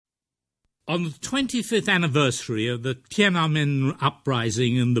On the 25th anniversary of the Tiananmen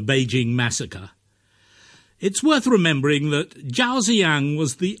uprising and the Beijing massacre, it's worth remembering that Zhao Ziyang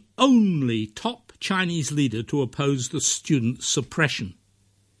was the only top Chinese leader to oppose the student suppression.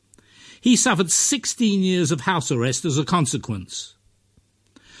 He suffered 16 years of house arrest as a consequence.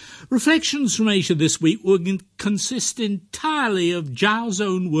 Reflections from Asia this week will consist entirely of Zhao's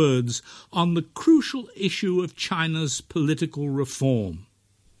own words on the crucial issue of China's political reform.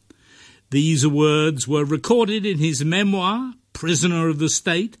 These words were recorded in his memoir, Prisoner of the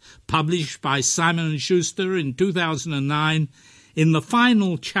State, published by Simon & Schuster in 2009, in the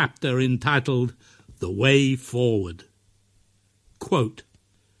final chapter entitled The Way Forward. Quote,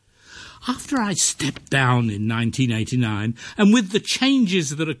 "After I stepped down in 1989, and with the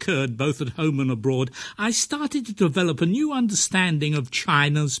changes that occurred both at home and abroad, I started to develop a new understanding of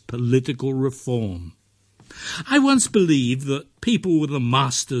China's political reform. I once believed that people were the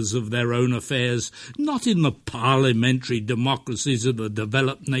masters of their own affairs, not in the parliamentary democracies of the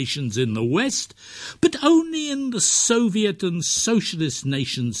developed nations in the West, but only in the Soviet and socialist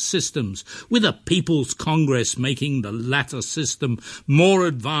nation systems, with a People's Congress making the latter system more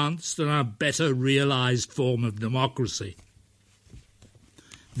advanced and a better realized form of democracy.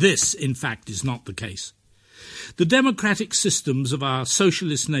 This, in fact, is not the case. The democratic systems of our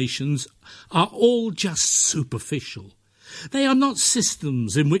socialist nations are all just superficial. They are not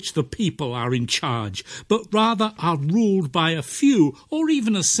systems in which the people are in charge, but rather are ruled by a few or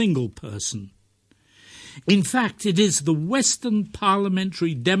even a single person. In fact, it is the Western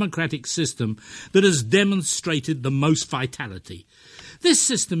parliamentary democratic system that has demonstrated the most vitality. This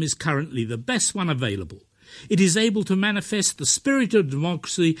system is currently the best one available. It is able to manifest the spirit of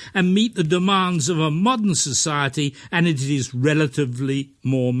democracy and meet the demands of a modern society, and it is relatively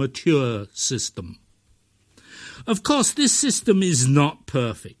more mature system. Of course, this system is not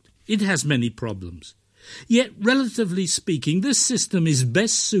perfect. It has many problems. Yet, relatively speaking, this system is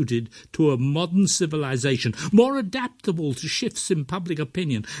best suited to a modern civilization, more adaptable to shifts in public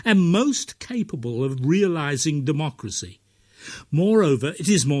opinion, and most capable of realizing democracy. Moreover, it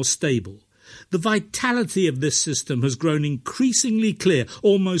is more stable. The vitality of this system has grown increasingly clear.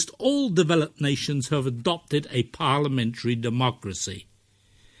 Almost all developed nations have adopted a parliamentary democracy.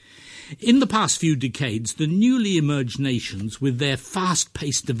 In the past few decades, the newly emerged nations, with their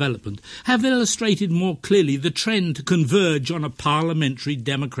fast-paced development, have illustrated more clearly the trend to converge on a parliamentary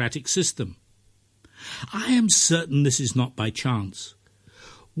democratic system. I am certain this is not by chance.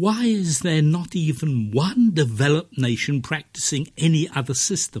 Why is there not even one developed nation practicing any other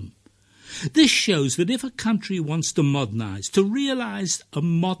system? This shows that if a country wants to modernize, to realize a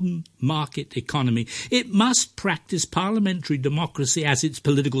modern market economy, it must practice parliamentary democracy as its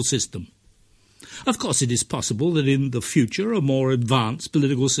political system. Of course, it is possible that in the future a more advanced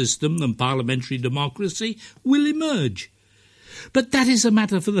political system than parliamentary democracy will emerge. But that is a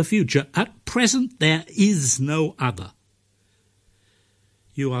matter for the future. At present, there is no other.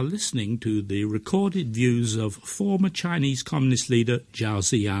 You are listening to the recorded views of former Chinese Communist leader Zhao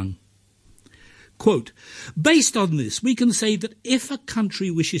Ziyang. Quote, "Based on this, we can say that if a country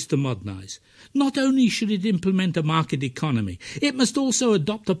wishes to modernize, not only should it implement a market economy, it must also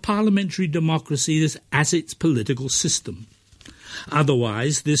adopt a parliamentary democracy as its political system.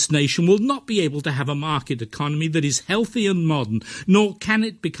 Otherwise, this nation will not be able to have a market economy that is healthy and modern, nor can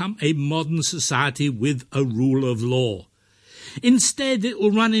it become a modern society with a rule of law. Instead, it will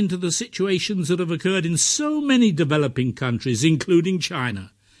run into the situations that have occurred in so many developing countries, including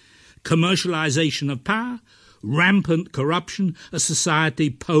China. Commercialization of power, rampant corruption, a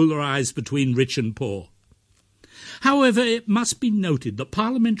society polarized between rich and poor. However, it must be noted that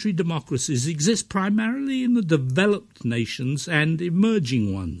parliamentary democracies exist primarily in the developed nations and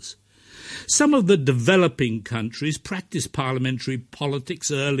emerging ones. Some of the developing countries practiced parliamentary politics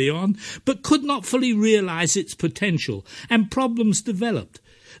early on, but could not fully realize its potential, and problems developed.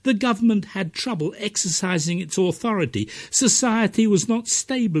 The government had trouble exercising its authority. Society was not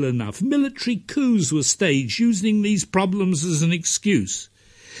stable enough. Military coups were staged, using these problems as an excuse.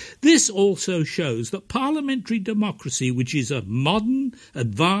 This also shows that parliamentary democracy, which is a modern,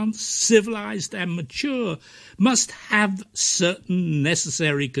 advanced, civilized and mature, must have certain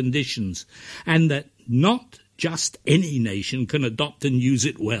necessary conditions, and that not just any nation can adopt and use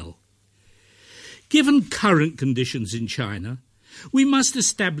it well. Given current conditions in China, we must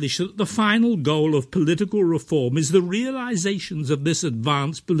establish that the final goal of political reform is the realizations of this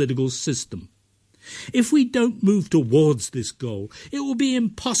advanced political system. If we don't move towards this goal, it will be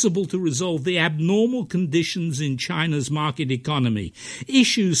impossible to resolve the abnormal conditions in China's market economy,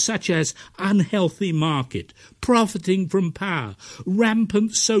 issues such as unhealthy market, profiting from power,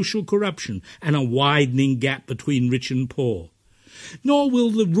 rampant social corruption, and a widening gap between rich and poor. Nor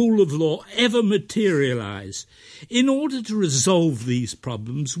will the rule of law ever materialize. In order to resolve these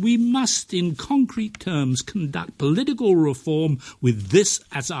problems, we must, in concrete terms, conduct political reform with this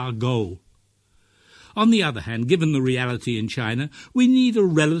as our goal. On the other hand, given the reality in China, we need a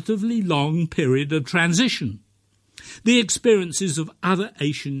relatively long period of transition. The experiences of other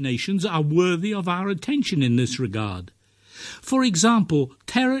Asian nations are worthy of our attention in this regard. For example,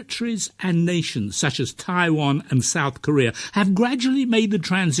 territories and nations such as Taiwan and South Korea have gradually made the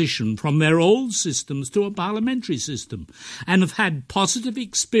transition from their old systems to a parliamentary system and have had positive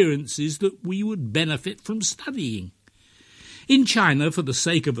experiences that we would benefit from studying. In China, for the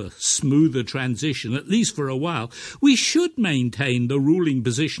sake of a smoother transition, at least for a while, we should maintain the ruling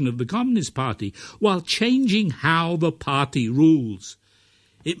position of the Communist Party while changing how the party rules.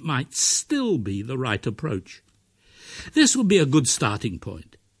 It might still be the right approach. This would be a good starting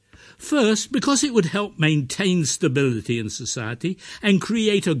point. First, because it would help maintain stability in society and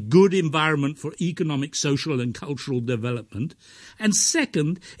create a good environment for economic, social and cultural development. And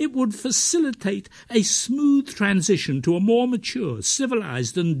second, it would facilitate a smooth transition to a more mature,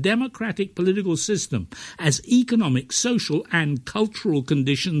 civilized and democratic political system as economic, social and cultural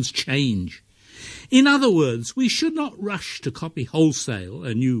conditions change. In other words, we should not rush to copy wholesale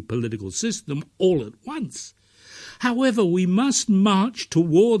a new political system all at once. However, we must march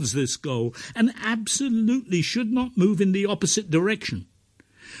towards this goal and absolutely should not move in the opposite direction.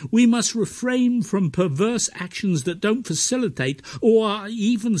 We must refrain from perverse actions that don't facilitate or are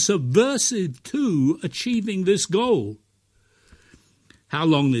even subversive to achieving this goal. How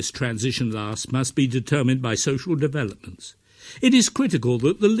long this transition lasts must be determined by social developments. It is critical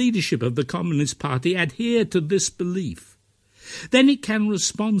that the leadership of the Communist Party adhere to this belief. Then it can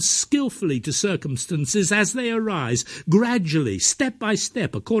respond skillfully to circumstances as they arise, gradually, step by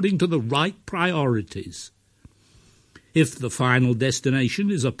step, according to the right priorities. If the final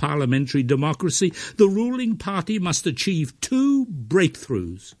destination is a parliamentary democracy, the ruling party must achieve two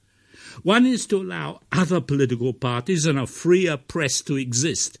breakthroughs. One is to allow other political parties and a freer press to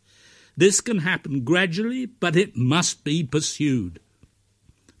exist. This can happen gradually, but it must be pursued.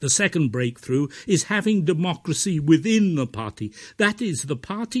 The second breakthrough is having democracy within the party. That is, the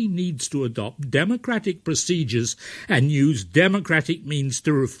party needs to adopt democratic procedures and use democratic means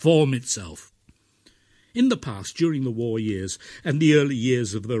to reform itself. In the past, during the war years and the early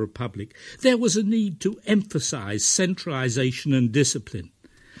years of the Republic, there was a need to emphasize centralization and discipline.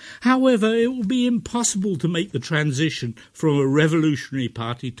 However, it will be impossible to make the transition from a revolutionary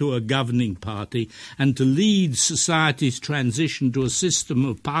party to a governing party and to lead society's transition to a system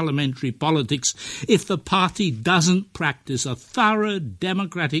of parliamentary politics if the party doesn't practice a thorough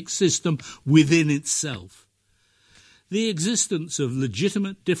democratic system within itself. The existence of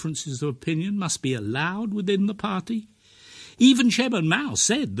legitimate differences of opinion must be allowed within the party. Even Chairman Mao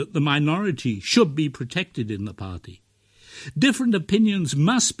said that the minority should be protected in the party. Different opinions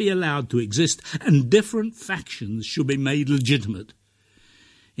must be allowed to exist, and different factions should be made legitimate.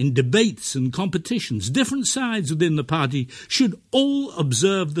 In debates and competitions, different sides within the party should all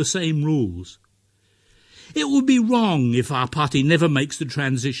observe the same rules. It would be wrong if our party never makes the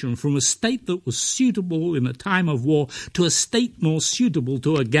transition from a state that was suitable in a time of war to a state more suitable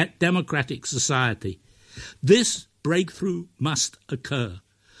to a democratic society. This breakthrough must occur.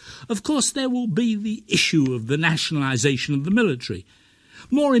 Of course, there will be the issue of the nationalization of the military.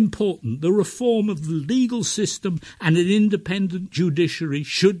 More important, the reform of the legal system and an independent judiciary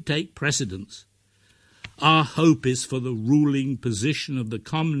should take precedence. Our hope is for the ruling position of the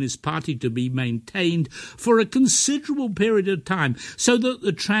Communist Party to be maintained for a considerable period of time so that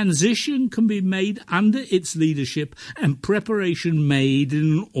the transition can be made under its leadership and preparation made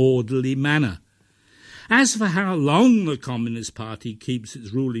in an orderly manner. As for how long the Communist Party keeps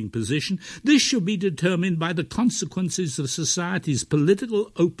its ruling position, this should be determined by the consequences of society's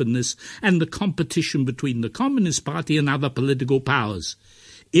political openness and the competition between the Communist Party and other political powers.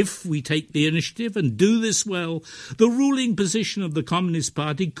 If we take the initiative and do this well, the ruling position of the Communist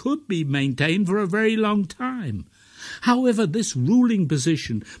Party could be maintained for a very long time. However, this ruling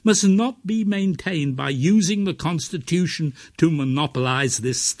position must not be maintained by using the Constitution to monopolize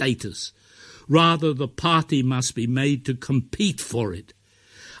this status. Rather, the party must be made to compete for it.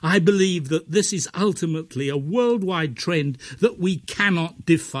 I believe that this is ultimately a worldwide trend that we cannot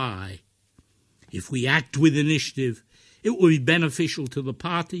defy. If we act with initiative, It will be beneficial to the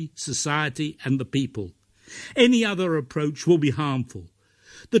party, society and the people. Any other approach will be harmful.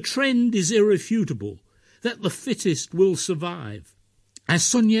 The trend is irrefutable, that the fittest will survive. As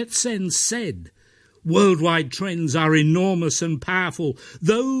Sun Yat-sen said, worldwide trends are enormous and powerful.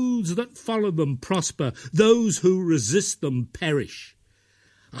 Those that follow them prosper. Those who resist them perish.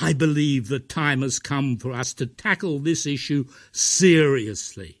 I believe the time has come for us to tackle this issue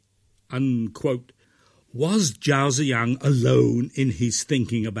seriously." Unquote. Was Zhao Ziyang alone in his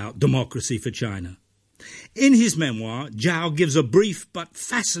thinking about democracy for China? In his memoir, Zhao gives a brief but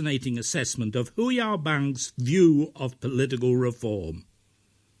fascinating assessment of Hu Yaobang's view of political reform.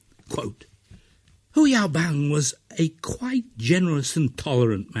 Quote, "Hu Yaobang was a quite generous and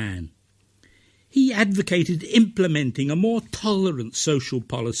tolerant man. He advocated implementing a more tolerant social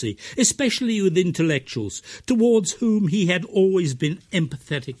policy, especially with intellectuals, towards whom he had always been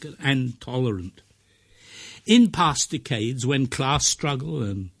empathetic and tolerant. In past decades, when class struggle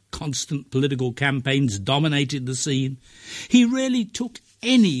and constant political campaigns dominated the scene, he rarely took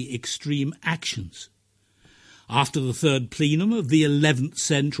any extreme actions. After the third plenum of the 11th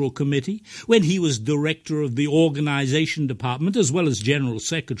Central Committee, when he was director of the Organization Department as well as General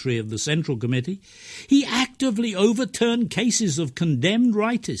Secretary of the Central Committee, he actively overturned cases of condemned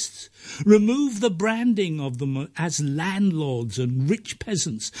rightists, removed the branding of them as landlords and rich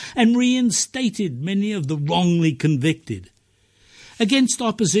peasants, and reinstated many of the wrongly convicted. Against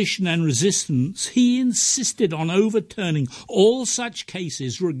opposition and resistance, he insisted on overturning all such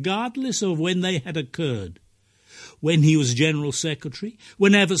cases regardless of when they had occurred. When he was General Secretary,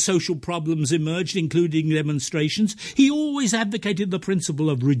 whenever social problems emerged, including demonstrations, he always advocated the principle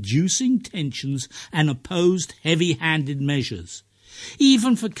of reducing tensions and opposed heavy-handed measures.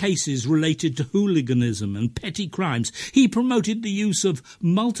 Even for cases related to hooliganism and petty crimes, he promoted the use of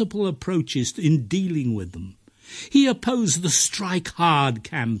multiple approaches in dealing with them. He opposed the strike hard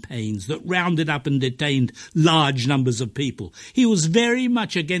campaigns that rounded up and detained large numbers of people. He was very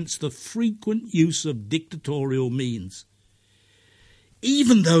much against the frequent use of dictatorial means.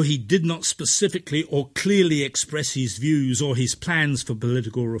 Even though he did not specifically or clearly express his views or his plans for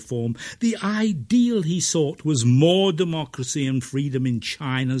political reform, the ideal he sought was more democracy and freedom in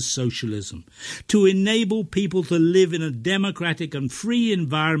China's socialism, to enable people to live in a democratic and free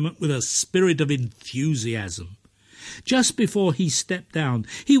environment with a spirit of enthusiasm. Just before he stepped down,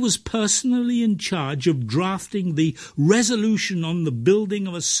 he was personally in charge of drafting the resolution on the building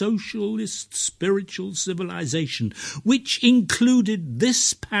of a socialist spiritual civilization, which included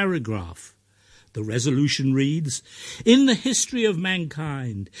this paragraph. The resolution reads, "In the history of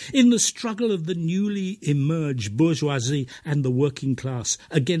mankind, in the struggle of the newly emerged bourgeoisie and the working class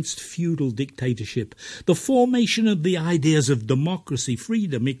against feudal dictatorship, the formation of the ideas of democracy,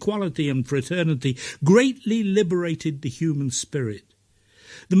 freedom, equality and fraternity greatly liberated the human spirit.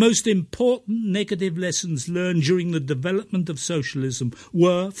 The most important negative lessons learned during the development of socialism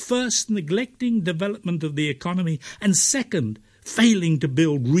were, first, neglecting development of the economy, and second, failing to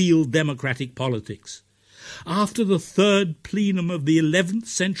build real democratic politics. After the third plenum of the 11th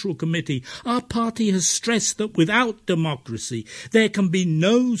Central Committee, our party has stressed that without democracy there can be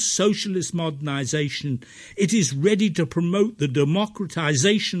no socialist modernization. It is ready to promote the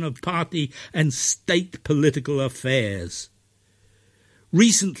democratization of party and state political affairs."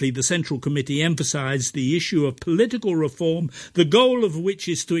 Recently, the Central Committee emphasized the issue of political reform, the goal of which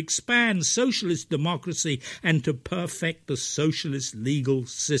is to expand socialist democracy and to perfect the socialist legal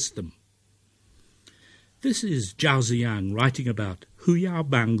system. This is Zhao Ziyang writing about Hu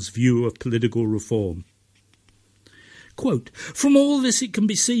Yaobang's view of political reform. Quote, "From all this it can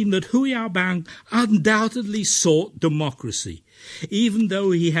be seen that Hu Yaobang undoubtedly sought democracy. Even though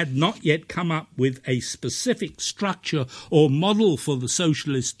he had not yet come up with a specific structure or model for the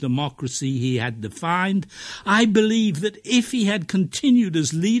socialist democracy he had defined, I believe that if he had continued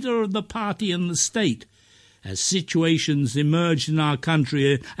as leader of the party and the state, as situations emerged in our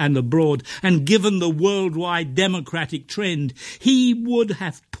country and abroad, and given the worldwide democratic trend, he would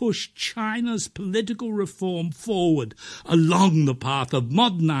have pushed China's political reform forward along the path of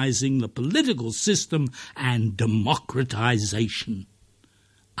modernizing the political system and democratization."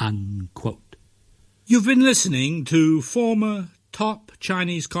 Unquote. You've been listening to former top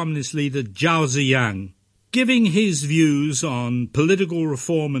Chinese Communist leader Zhao Ziyang giving his views on political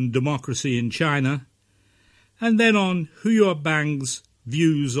reform and democracy in China, and then on Hu Yaobang's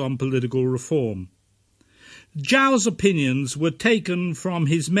views on political reform. Zhao's opinions were taken from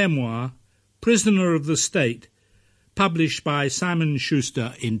his memoir, Prisoner of the State, published by Simon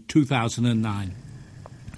Schuster in 2009.